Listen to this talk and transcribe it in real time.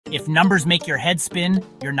If numbers make your head spin,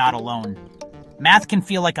 you're not alone. Math can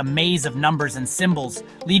feel like a maze of numbers and symbols,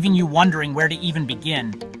 leaving you wondering where to even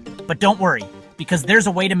begin. But don't worry, because there's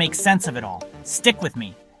a way to make sense of it all. Stick with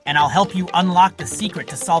me, and I'll help you unlock the secret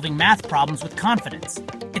to solving math problems with confidence.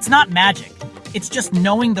 It's not magic, it's just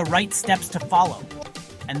knowing the right steps to follow.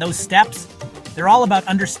 And those steps, they're all about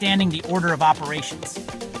understanding the order of operations.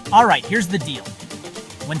 All right, here's the deal.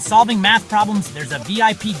 When solving math problems, there's a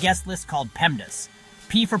VIP guest list called PEMDAS.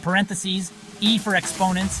 P for parentheses, E for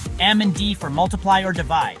exponents, M and D for multiply or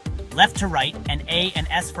divide, left to right, and A and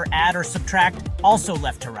S for add or subtract, also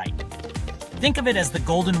left to right. Think of it as the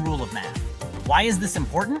golden rule of math. Why is this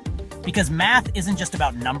important? Because math isn't just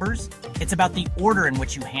about numbers, it's about the order in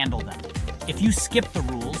which you handle them. If you skip the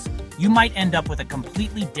rules, you might end up with a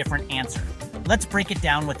completely different answer. Let's break it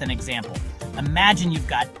down with an example. Imagine you've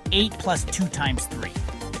got 8 plus 2 times 3.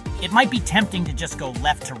 It might be tempting to just go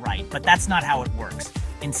left to right, but that's not how it works.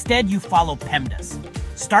 Instead, you follow PEMDAS.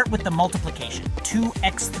 Start with the multiplication,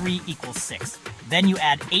 2x3 equals 6. Then you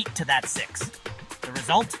add 8 to that 6. The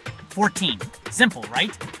result? 14. Simple,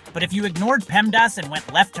 right? But if you ignored PEMDAS and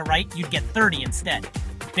went left to right, you'd get 30 instead.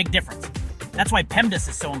 Big difference. That's why PEMDAS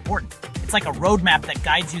is so important. It's like a roadmap that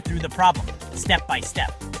guides you through the problem, step by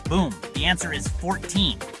step. Boom, the answer is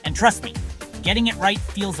 14. And trust me, getting it right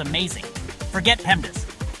feels amazing. Forget PEMDAS,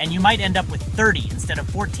 and you might end up with 30 instead of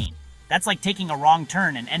 14. That's like taking a wrong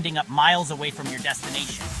turn and ending up miles away from your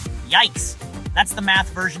destination. Yikes! That's the math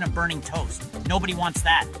version of burning toast. Nobody wants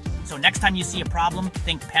that. So next time you see a problem,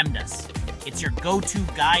 think PEMDAS. It's your go-to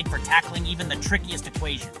guide for tackling even the trickiest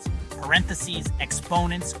equations. Parentheses,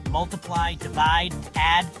 exponents, multiply, divide,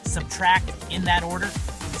 add, subtract, in that order.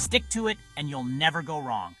 Stick to it and you'll never go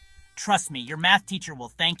wrong. Trust me, your math teacher will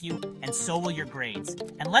thank you, and so will your grades.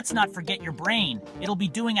 And let's not forget your brain. It'll be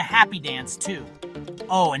doing a happy dance too.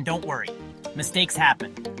 Oh, and don't worry. Mistakes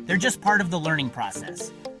happen. They're just part of the learning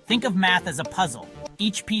process. Think of math as a puzzle.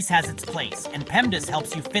 Each piece has its place, and PEMDAS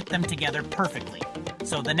helps you fit them together perfectly.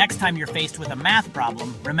 So the next time you're faced with a math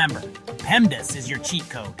problem, remember, PEMDAS is your cheat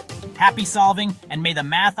code. Happy solving, and may the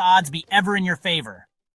math odds be ever in your favor.